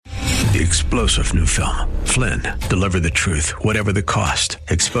The explosive new film, Flynn, deliver the truth, whatever the cost,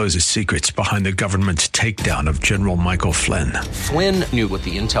 exposes secrets behind the government's takedown of General Michael Flynn. Flynn knew what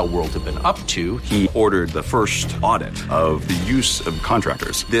the intel world had been up to. He ordered the first audit of the use of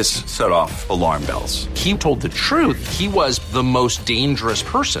contractors. This set off alarm bells. He told the truth. He was the most dangerous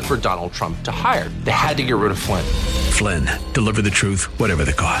person for Donald Trump to hire. They had to get rid of Flynn. Flynn, deliver the truth, whatever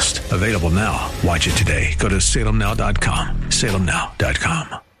the cost. Available now. Watch it today. Go to salemnow.com.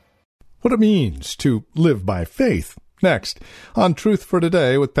 salemnow.com. What it means to live by faith. Next, on Truth for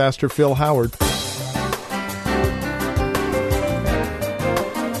Today with Pastor Phil Howard.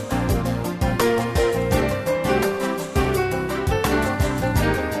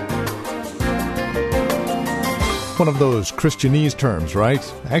 One of those Christianese terms,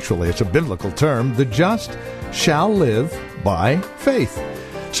 right? Actually, it's a biblical term. The just shall live by faith.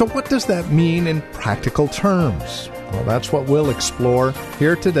 So what does that mean in practical terms? Well, that's what we'll explore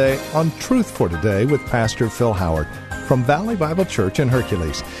here today on Truth for Today with Pastor Phil Howard from Valley Bible Church in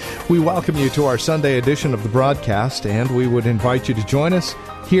Hercules. We welcome you to our Sunday edition of the broadcast, and we would invite you to join us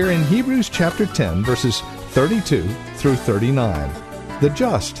here in Hebrews chapter 10, verses 32 through 39. The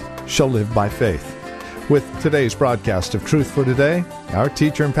just shall live by faith. With today's broadcast of Truth for Today, our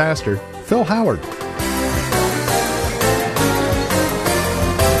teacher and pastor, Phil Howard.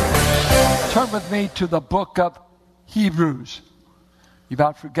 Turn with me to the book of Hebrews. You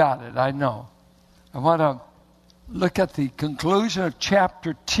about forgot it, I know. I want to look at the conclusion of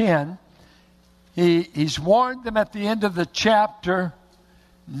chapter 10. He's warned them at the end of the chapter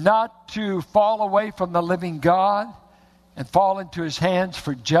not to fall away from the living God and fall into his hands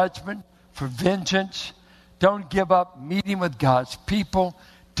for judgment, for vengeance. Don't give up meeting with God's people.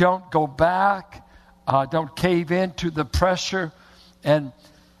 Don't go back. Don't cave into the pressure. And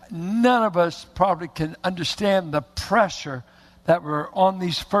none of us probably can understand the pressure that were on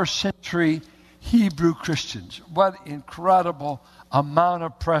these first century Hebrew Christians. What incredible amount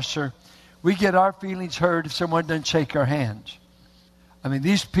of pressure. We get our feelings hurt if someone doesn't shake our hands. I mean,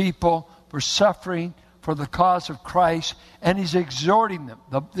 these people were suffering for the cause of Christ, and he's exhorting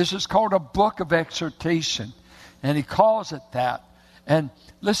them. This is called a book of exhortation, and he calls it that. And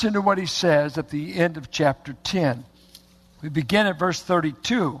listen to what he says at the end of chapter 10. We begin at verse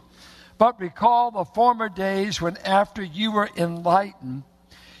 32. But recall the former days when after you were enlightened,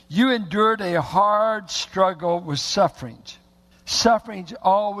 you endured a hard struggle with sufferings. Sufferings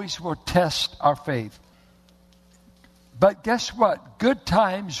always will test our faith. But guess what? Good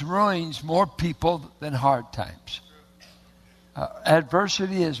times ruins more people than hard times.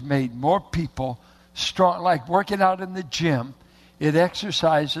 Adversity has made more people strong. Like working out in the gym, it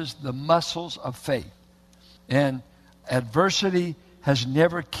exercises the muscles of faith. And adversity has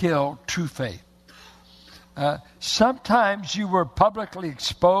never killed true faith. Sometimes you were publicly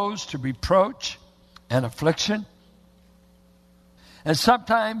exposed to reproach and affliction. And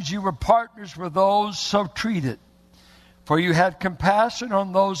sometimes you were partners with those so treated. For you had compassion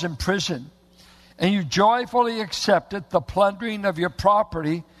on those in prison, and you joyfully accepted the plundering of your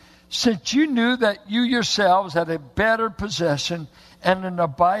property, since you knew that you yourselves had a better possession and an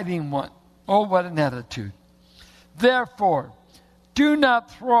abiding one. Oh, what an attitude. Therefore, do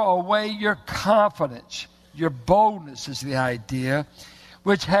not throw away your confidence. Your boldness is the idea,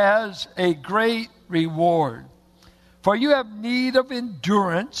 which has a great reward. For you have need of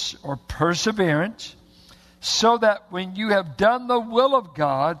endurance or perseverance, so that when you have done the will of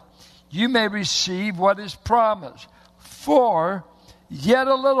God, you may receive what is promised. For yet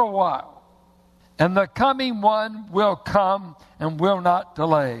a little while, and the coming one will come and will not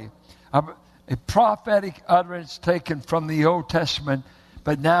delay. A prophetic utterance taken from the Old Testament,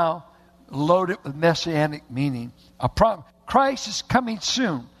 but now loaded with messianic meaning. Christ is coming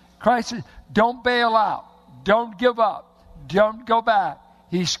soon. Christ is, don't bail out. Don't give up. Don't go back.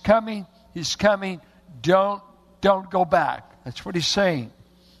 He's coming. He's coming. Don't go back. That's what he's saying.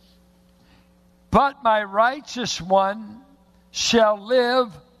 But my righteous one shall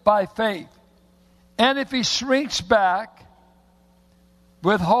live by faith. And if he shrinks back,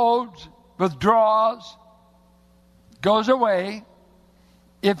 withholds, withdraws, goes away,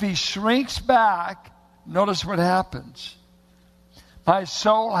 if he shrinks back, notice what happens. My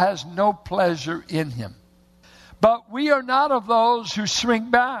soul has no pleasure in him. But we are not of those who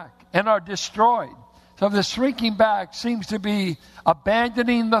shrink back and are destroyed. So the shrinking back seems to be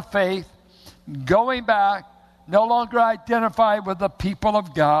abandoning the faith, going back, no longer identified with the people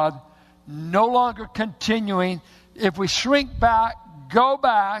of God, no longer continuing. If we shrink back, go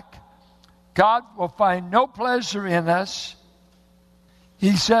back, God will find no pleasure in us.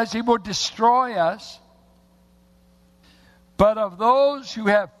 He says he will destroy us. but of those who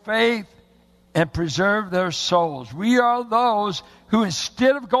have faith and preserve their souls. We are those who,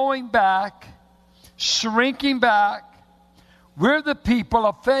 instead of going back, shrinking back, we're the people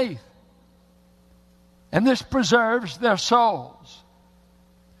of faith. And this preserves their souls.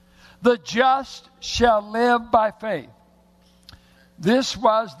 The just shall live by faith. This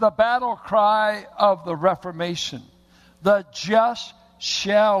was the battle cry of the Reformation. The just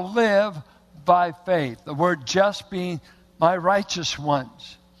shall live by faith. The word just being my righteous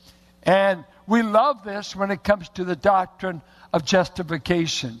ones. And we love this when it comes to the doctrine of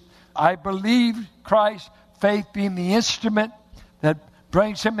justification. I believe Christ, faith being the instrument that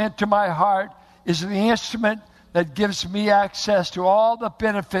brings him into my heart, is the instrument that gives me access to all the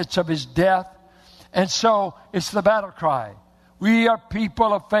benefits of his death. And so it's the battle cry. We are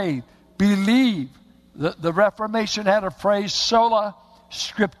people of faith. Believe. The Reformation had a phrase, sola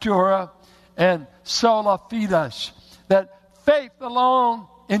scriptura and sola fides, that faith alone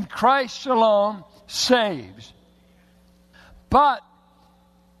in Christ alone saves. But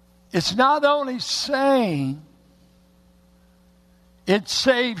it's not only saying it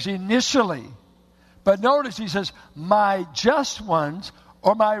saves initially, but notice he says, my just ones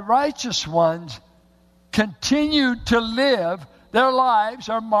or my righteous ones continue to live. Their lives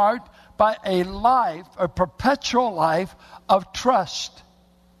are marked by a life, a perpetual life of trust,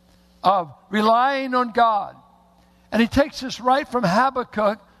 of relying on God. And he takes us right from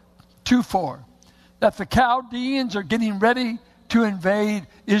Habakkuk 2:4, that the Chaldeans are getting ready to invade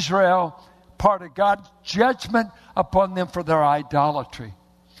Israel, part of God's judgment upon them for their idolatry.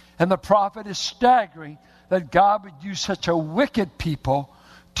 And the prophet is staggering that God would use such a wicked people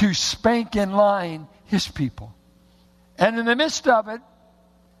to spank in line his people. And in the midst of it,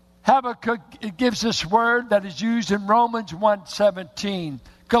 Habakkuk gives this word that is used in Romans 1:17,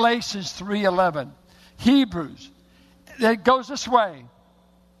 Galatians 3:11, Hebrews. It goes this way.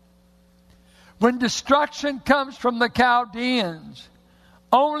 When destruction comes from the Chaldeans,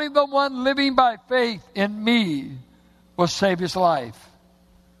 only the one living by faith in me will save his life.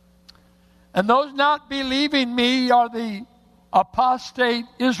 And those not believing me are the apostate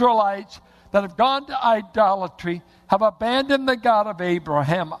Israelites that have gone to idolatry, have abandoned the God of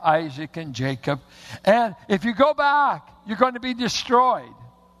Abraham, Isaac, and Jacob. And if you go back, you're going to be destroyed.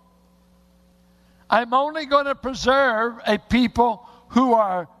 I'm only going to preserve a people who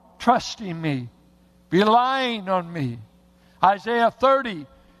are trusting me, relying on me. Isaiah 30,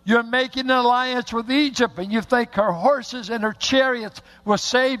 you're making an alliance with Egypt, and you think her horses and her chariots will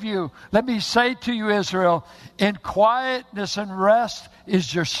save you. Let me say to you, Israel, in quietness and rest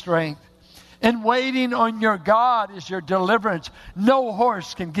is your strength. In waiting on your God is your deliverance. No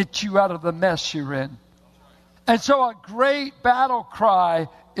horse can get you out of the mess you're in. And so a great battle cry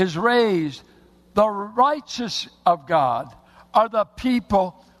is raised. The righteous of God are the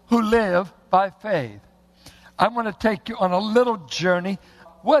people who live by faith. I'm going to take you on a little journey.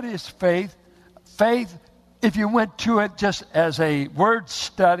 What is faith? Faith, if you went to it just as a word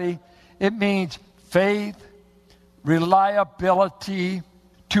study, it means faith, reliability,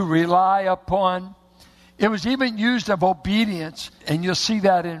 to rely upon. It was even used of obedience, and you'll see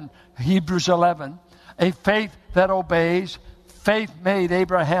that in Hebrews 11. A faith that obeys. Faith made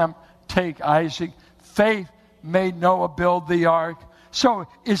Abraham take Isaac. Faith made Noah build the ark. So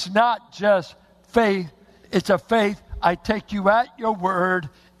it's not just faith. It's a faith, I take you at your word,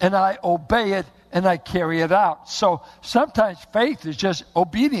 and I obey it, and I carry it out. So sometimes faith is just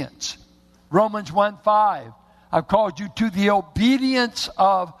obedience. Romans 1:5, I've called you to the obedience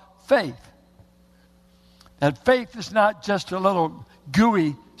of faith. That faith is not just a little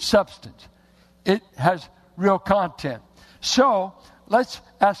gooey substance. It has real content. So let's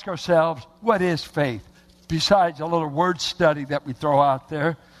ask ourselves, what is faith? Besides a little word study that we throw out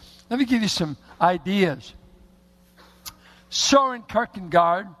there, let me give you some ideas. Soren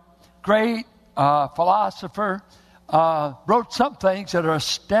Kierkegaard, great philosopher, wrote some things that are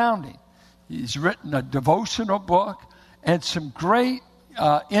astounding. He's written a devotional book and some great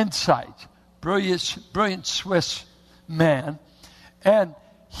insights. Brilliant Swiss man. And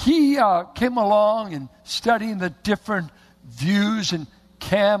he came along and studying the different views, and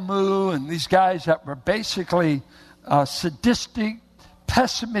Camus and these guys that were basically sadistic,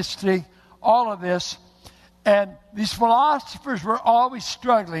 pessimistic, all of this. And these philosophers were always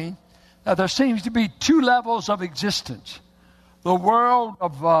struggling. Now, there seems to be two levels of existence. The world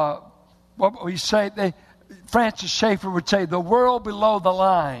of, what we say, Francis Schaeffer would say, the world below the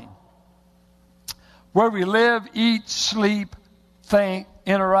line, where we live, eat, sleep, think,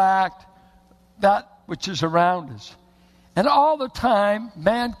 interact, that which is around us. And all the time,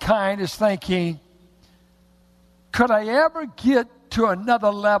 mankind is thinking, Could I ever get to another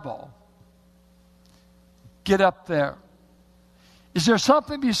level? Get up there. Is there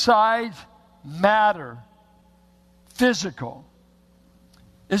something besides matter, physical?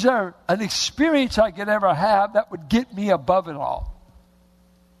 Is there an experience I could ever have that would get me above it all?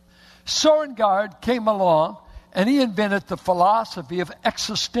 Kierkegaard came along and he invented the philosophy of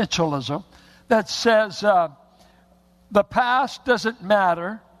existentialism that says the past doesn't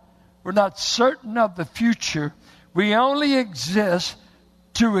matter. We're not certain of the future. We only exist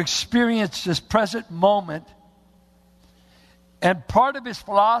to experience this present moment. And part of his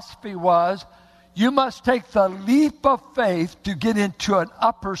philosophy was you must take the leap of faith to get into an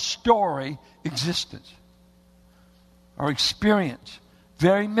upper story existence or experience.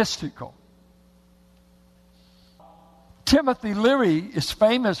 Very mystical. Timothy Leary is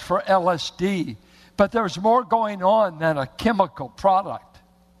famous for LSD, but there was more going on than a chemical product.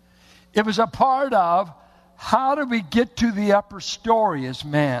 It was a part of how do we get to the upper story as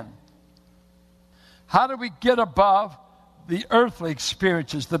man? How do we get above the earthly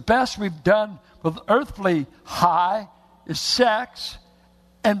experiences? The best we've done with earthly high is sex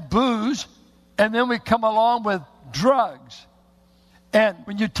and booze, and then we come along with drugs. And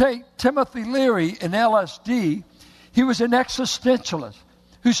when you take Timothy Leary and LSD, he was an existentialist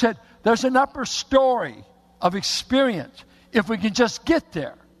who said there's an upper story of experience if we can just get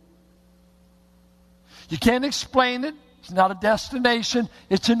there. You can't explain it. It's not a destination.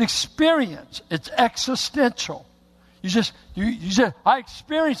 It's an experience. It's existential. You said, I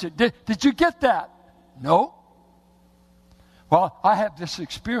experienced it. Did you get that? No. Well, I have this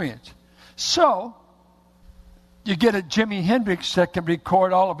experience. So, you get a Jimi Hendrix that can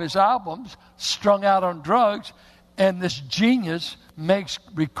record all of his albums, strung out on drugs, and this genius makes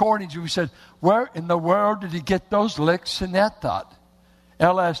recordings. We said, where in the world did he get those licks in that thought?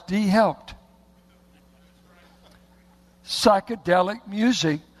 LSD helped. Psychedelic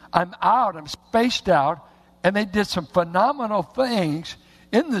music. I'm out. I'm spaced out. And they did some phenomenal things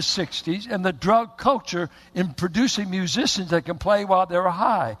in the 60s and the drug culture in producing musicians that can play while they were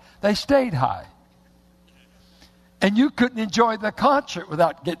high. They stayed high. And you couldn't enjoy the concert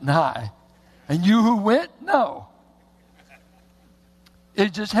without getting high. And you who went, no.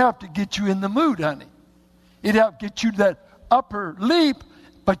 It just helped to get you in the mood, honey. It helped get you to that upper leap,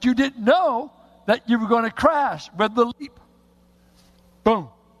 but you didn't know that you were going to crash with the leap. Boom.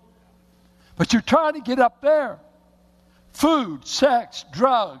 But you're trying to get up there. Food, sex,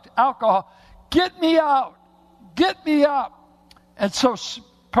 drugs, alcohol. Get me out. Get me up. And so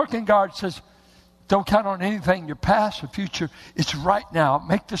Kierkegaard says, don't count on anything, your past or future. It's right now.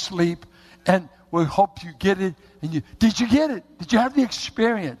 Make this leap, and we hope you get it. And did you get it? Did you have the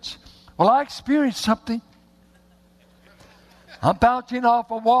experience? Well, I experienced something. I'm bouncing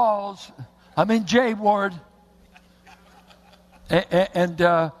off of walls. I'm in J ward. And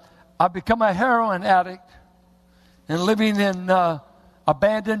I've become a heroin addict and living in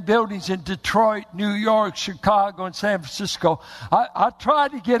abandoned buildings in Detroit, New York, Chicago, and San Francisco. I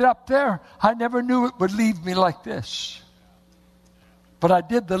tried to get up there. I never knew it would leave me like this. But I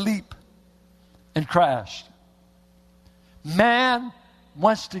did the leap and crashed. Man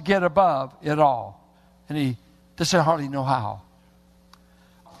wants to get above it all, and he doesn't hardly know how.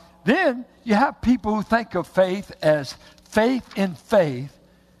 Then you have people who think of faith as faith in faith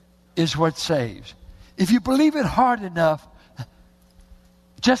is what saves. If you believe it hard enough,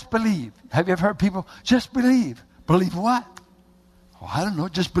 just believe. Have you ever heard people, just believe? Believe what? Oh, I don't know.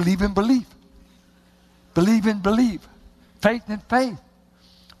 Just believe in belief. Believe in believe. Faith in faith.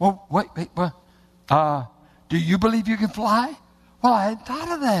 Well, wait. Do you believe you can fly? Well, I hadn't thought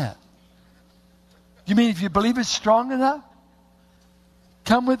of that. You mean if you believe it's strong enough?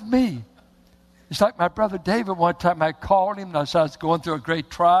 Come with me. It's like my brother David, one time I called him and I said I was going through a great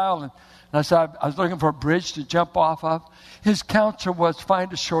trial and I said I was looking for a bridge to jump off of. His counsel was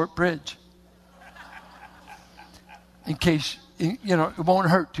find a short bridge. In case, it won't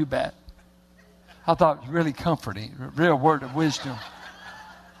hurt too bad. I thought it was really comforting, a real word of wisdom.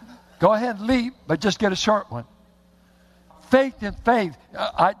 Go ahead and leap, but just get a short one. Faith in faith.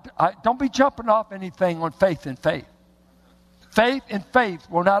 I don't be jumping off anything on faith in faith. Faith in faith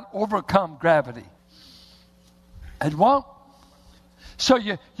will not overcome gravity. It won't. So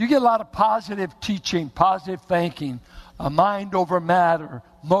you get a lot of positive teaching, positive thinking, mind over matter,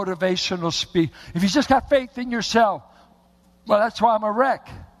 motivational speech. If you just got faith in yourself, well, that's why I'm a wreck.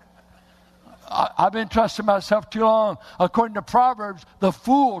 I've been trusting myself too long. According to Proverbs, the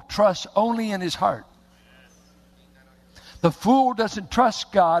fool trusts only in his heart. The fool doesn't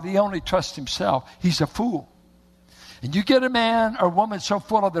trust God. He only trusts himself. He's a fool. And you get a man or woman so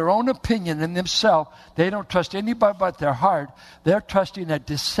full of their own opinion and themselves, they don't trust anybody but their heart. They're trusting a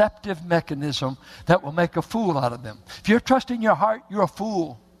deceptive mechanism that will make a fool out of them. If you're trusting your heart, you're a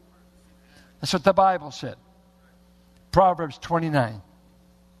fool. That's what the Bible said. Proverbs 29.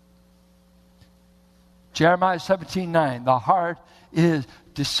 Jeremiah 17:9. The heart is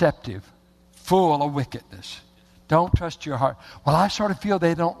deceptive, full of wickedness. Don't trust your heart. Well, I sort of feel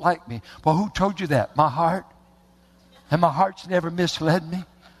they don't like me. Well, who told you that? My heart? And my heart's never misled me.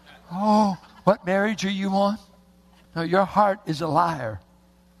 Oh, what marriage are you on? No, your heart is a liar.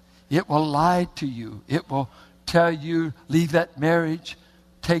 It will lie to you. It will tell you, leave that marriage,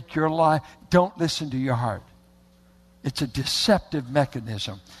 take your life. Don't listen to your heart. It's a deceptive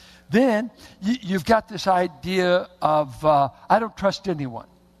mechanism. Then you've got this idea of, I don't trust anyone.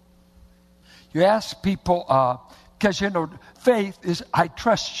 You ask people, because, faith is, I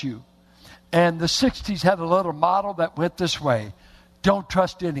trust you. And the 60s had a little model that went this way. Don't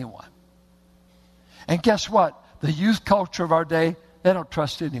trust anyone. And guess what? The youth culture of our day, they don't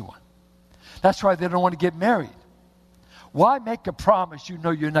trust anyone. That's why they don't want to get married. Why make a promise you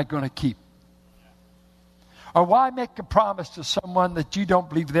know you're not going to keep? Or why make a promise to someone that you don't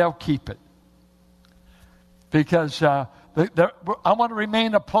believe they'll keep it? Because I want to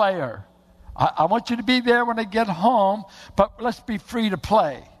remain a player. I want you to be there when I get home, but let's be free to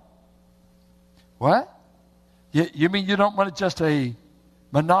play. What? You mean you don't want just a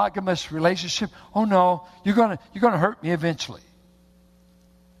monogamous relationship? Oh no, you're gonna hurt me eventually.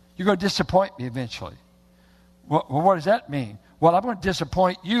 You're going to disappoint me eventually. Well, what does that mean? Well, I'm going to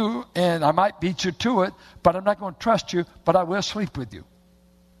disappoint you, and I might beat you to it, but I'm not going to trust you, but I will sleep with you.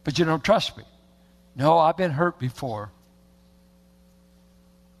 But you don't trust me. No, I've been hurt before.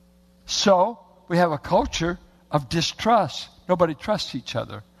 So, we have a culture of distrust. Nobody trusts each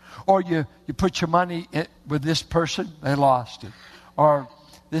other. Or you put your money with this person, they lost it. Or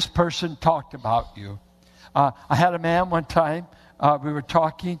this person talked about you. I had a man one time, we were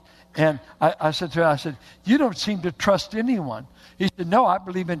talking, and I said to him, you don't seem to trust anyone. He said, no, I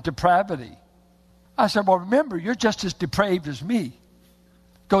believe in depravity. I said, well, remember, you're just as depraved as me.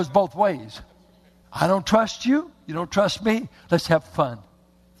 It goes both ways. I don't trust you. You don't trust me. Let's have fun.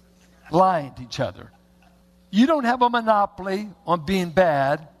 Lying to each other. You don't have a monopoly on being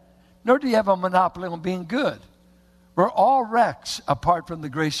bad, nor do you have a monopoly on being good. We're all wrecks apart from the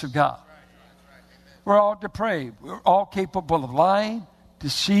grace of God. We're all depraved. We're all capable of lying,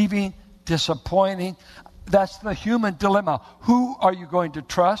 deceiving, disappointing. That's the human dilemma. Who are you going to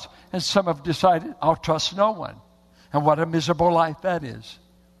trust? And some have decided, I'll trust no one. And what a miserable life that is.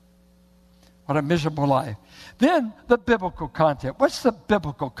 What a miserable life. Then the biblical concept. What's the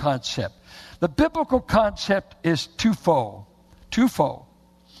biblical concept? The biblical concept is twofold. Twofold.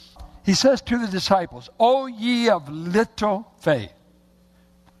 He says to the disciples, O ye of little faith.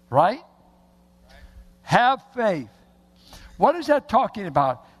 Right? Have faith. What is that talking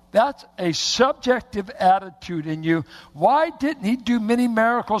about? That's a subjective attitude in you. Why didn't he do many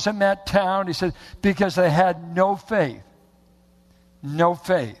miracles in that town? He said, because they had no faith. No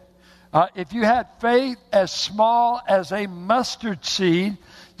faith. If you had faith as small as a mustard seed,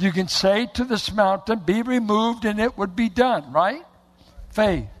 you can say to this mountain, be removed, and it would be done, right?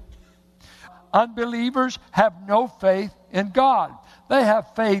 Faith. Unbelievers have no faith in God. They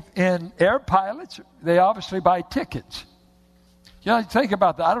have faith in air pilots. They obviously buy tickets. Think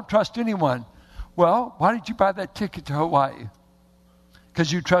about that. I don't trust anyone. Well, why did you buy that ticket to Hawaii?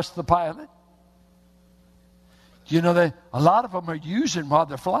 Because you trust the pilot? A lot of them are using while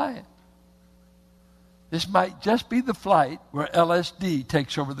they're flying. This might just be the flight where LSD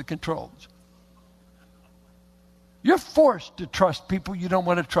takes over the controls. You're forced to trust people you don't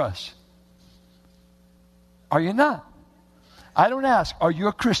want to trust. Are you not? I don't ask, are you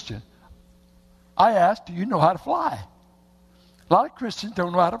a Christian? I ask, do you know how to fly? A lot of Christians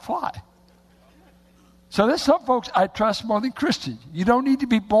don't know how to fly. So there's some folks I trust more than Christians. You don't need to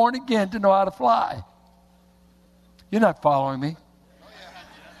be born again to know how to fly. You're not following me.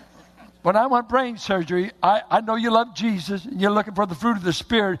 When I want brain surgery, I know you love Jesus and you're looking for the fruit of the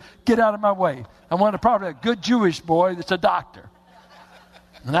Spirit. Get out of my way. I want probably a good Jewish boy that's a doctor.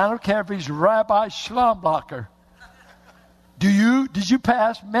 And I don't care if he's Rabbi Schlumblacher. Did you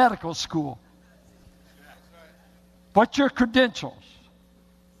pass medical school? What's your credentials?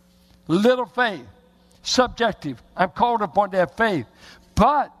 Little faith. Subjective. I'm called upon to have faith.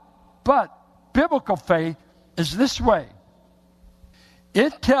 But biblical faith is this way.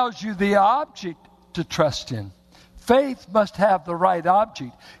 It tells you the object to trust in. Faith must have the right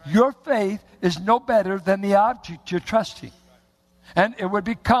object. Your faith is no better than the object you're trusting. And it would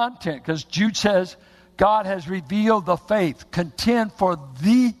be content, because Jude says, God has revealed the faith. Contend for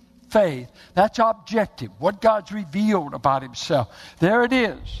the faith. That's objective. What God's revealed about himself. There it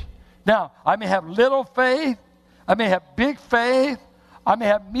is. Now, I may have little faith. I may have big faith. I may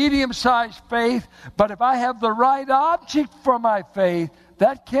have medium-sized faith. But if I have the right object for my faith,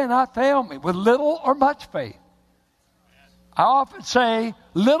 that cannot fail me with little or much faith. I often say,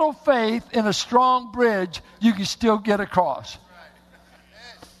 little faith in a strong bridge, you can still get across.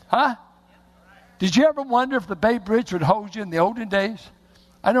 Huh? Did you ever wonder if the Bay Bridge would hold you in the olden days?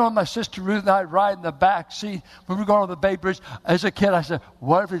 I know when my sister Ruth and I ride in the back seat when we were going on the Bay Bridge. As a kid, I said,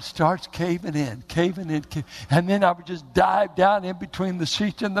 what if it starts caving in? And then I would just dive down in between the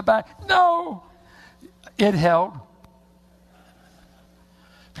seats in the back. No! It held.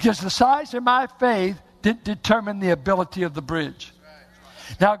 Because the size of my faith didn't determine the ability of the bridge.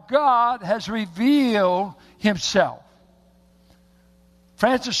 Now, God has revealed himself.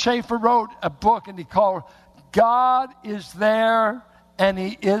 Francis Schaeffer wrote a book and he called God is There and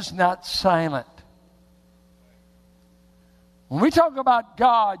He is Not Silent. When we talk about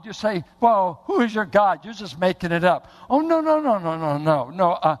God, you say, well, who is your God? You're just making it up. Oh,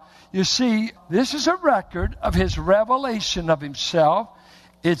 no. You see, this is a record of His revelation of Himself.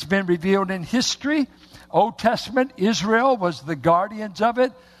 It's been revealed in history. Old Testament, Israel was the guardians of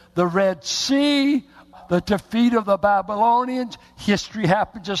it. The Red Sea, the defeat of the Babylonians. History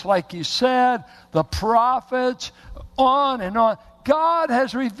happened just like He said. The prophets, on and on. God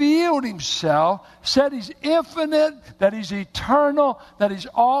has revealed Himself, said He's infinite, that He's eternal, that He's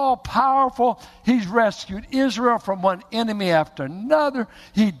all-powerful. He's rescued Israel from one enemy after another.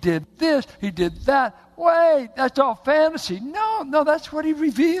 He did this, He did that. Wait, that's all fantasy. No, that's what He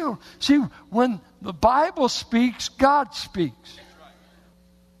revealed. See, when the Bible speaks, God speaks.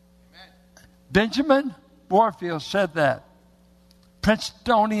 Benjamin Warfield said that.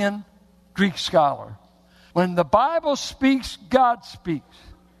 Princetonian Greek scholar. When the Bible speaks, God speaks.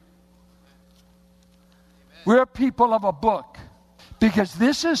 We're people of a book. Because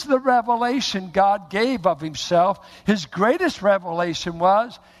this is the revelation God gave of Himself. His greatest revelation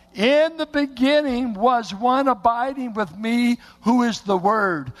was, in the beginning was one abiding with me who is the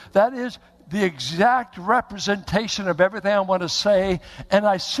Word. That is the exact representation of everything I want to say. And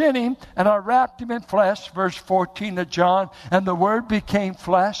I sent Him, and I wrapped Him in flesh, verse 14 of John. And the Word became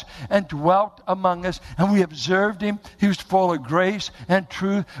flesh and dwelt among us. And we observed Him. He was full of grace and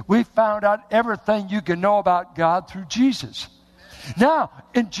truth. We found out everything you can know about God through Jesus. Now,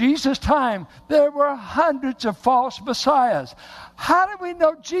 in Jesus' time, there were hundreds of false messiahs. How do we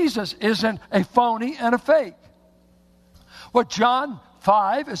know Jesus isn't a phony and a fake? Well, John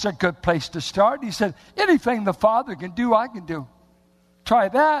 5 is a good place to start. He said, anything the Father can do, I can do. Try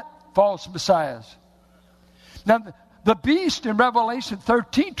that, false messiahs. Now, the beast in Revelation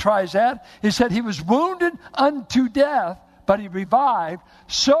 13 tries that. He said he was wounded unto death, but He revived.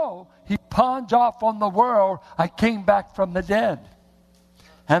 So He pawns off on the world, I came back from the dead.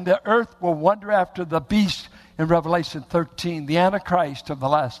 And the earth will wonder after the beast in Revelation 13, the Antichrist of the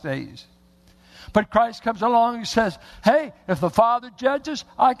last days. But Christ comes along and says, hey, if the Father judges,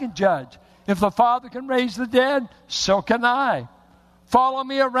 I can judge. If the Father can raise the dead, so can I. Follow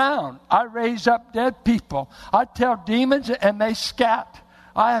me around. I raise up dead people. I tell demons and they scat.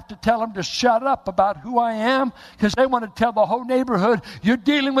 I have to tell them to shut up about who I am because they want to tell the whole neighborhood, you're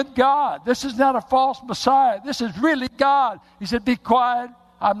dealing with God. This is not a false Messiah. This is really God. He said, be quiet.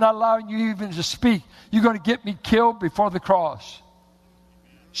 I'm not allowing you even to speak. You're going to get me killed before the cross.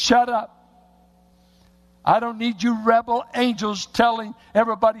 Shut up. I don't need you rebel angels telling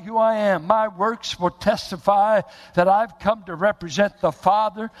everybody who I am. My works will testify that I've come to represent the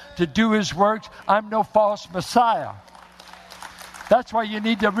Father, to do His works. I'm no false Messiah. That's why you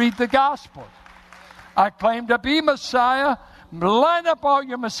need to read the Gospels. I claim to be Messiah. Line up all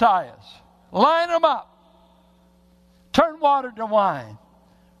your Messiahs. Line them up. Turn water to wine.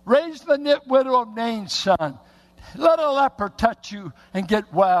 Raise the knit widow of Nain's son. Let a leper touch you and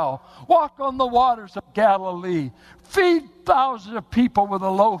get well. Walk on the waters of Galilee. Feed thousands of people with a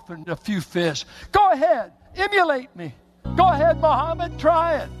loaf and a few fish. Go ahead. Emulate me. Go ahead, Muhammad.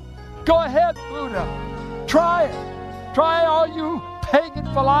 Try it. Go ahead, Buddha. Try it. Try all you pagan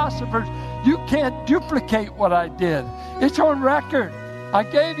philosophers. You can't duplicate what I did. It's on record. I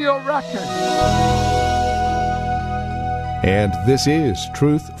gave you a record. And this is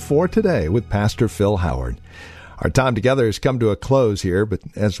Truth for Today with Pastor Phil Howard. Our time together has come to a close here, but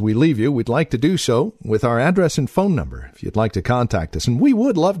as we leave you, we'd like to do so with our address and phone number if you'd like to contact us, and we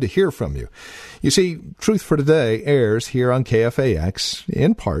would love to hear from you. You see, Truth for Today airs here on KFAX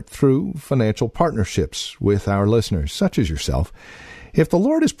in part through financial partnerships with our listeners, such as yourself. If the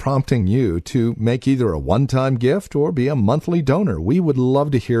Lord is prompting you to make either a one-time gift or be a monthly donor, we would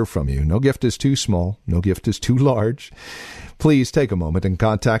love to hear from you. No gift is too small. No gift is too large. Please take a moment and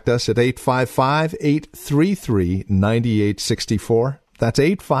contact us at 855-833-9864. That's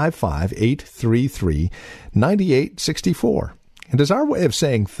 855-833-9864. And as our way of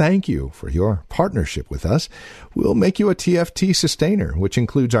saying thank you for your partnership with us, we'll make you a TFT sustainer, which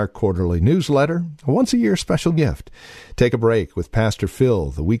includes our quarterly newsletter, a once-a-year special gift. Take a break with Pastor Phil,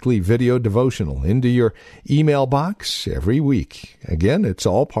 the weekly video devotional, into your email box every week. Again, it's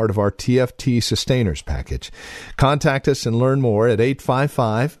all part of our TFT sustainers package. Contact us and learn more at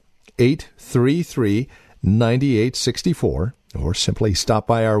 855-833-9864, or simply stop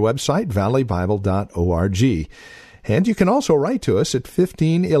by our website, valleybible.org. And you can also write to us at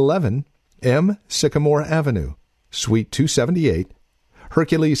 1511 M. Sycamore Avenue, Suite 278,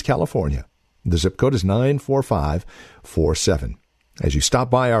 Hercules, California. The zip code is 94547. As you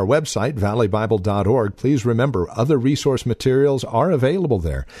stop by our website, valleybible.org, please remember other resource materials are available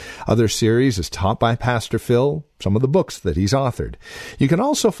there. Other series is taught by Pastor Phil, some of the books that he's authored. You can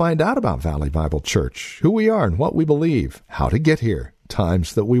also find out about Valley Bible Church, who we are and what we believe, how to get here,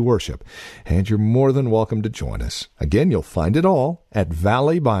 times that we worship, and you're more than welcome to join us. Again, you'll find it all at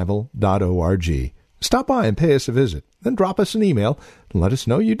valleybible.org. Stop by and pay us a visit, then drop us an email and let us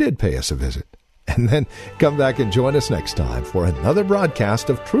know you did pay us a visit. And then come back and join us next time for another broadcast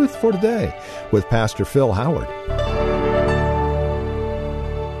of Truth for Today with Pastor Phil Howard.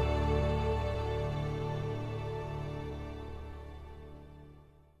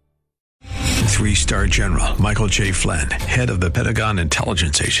 Three-star General Michael J. Flynn, head of the Pentagon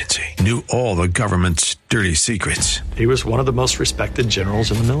Intelligence Agency, knew all the government's dirty secrets. He was one of the most respected generals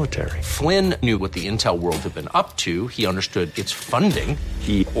in the military. Flynn knew what the intel world had been up to. He understood its funding.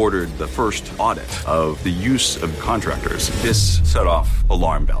 He ordered the first audit of the use of contractors. This set off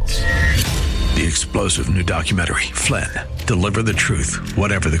alarm bells. The explosive new documentary, Flynn, Deliver the Truth,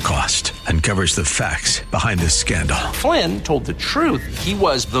 Whatever the Cost, uncovers the facts behind this scandal. Flynn told the truth. He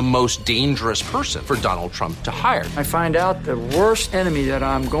was the most dangerous person for Donald Trump to hire. I find out the worst enemy that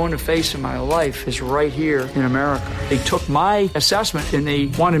I'm going to face in my life is right here in America. They took my assessment and they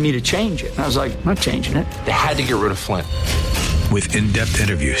wanted me to change it. And I was like, I'm not changing it. They had to get rid of Flynn. With in-depth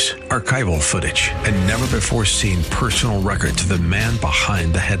interviews, archival footage, and never-before-seen personal records of the man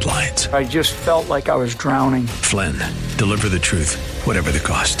behind the headlines. I just felt like I was drowning. Flynn, Deliver the Truth, Whatever the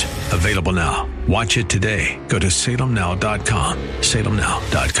Cost. Available now. Watch it today. Go to salemnow.com.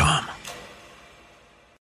 salemnow.com.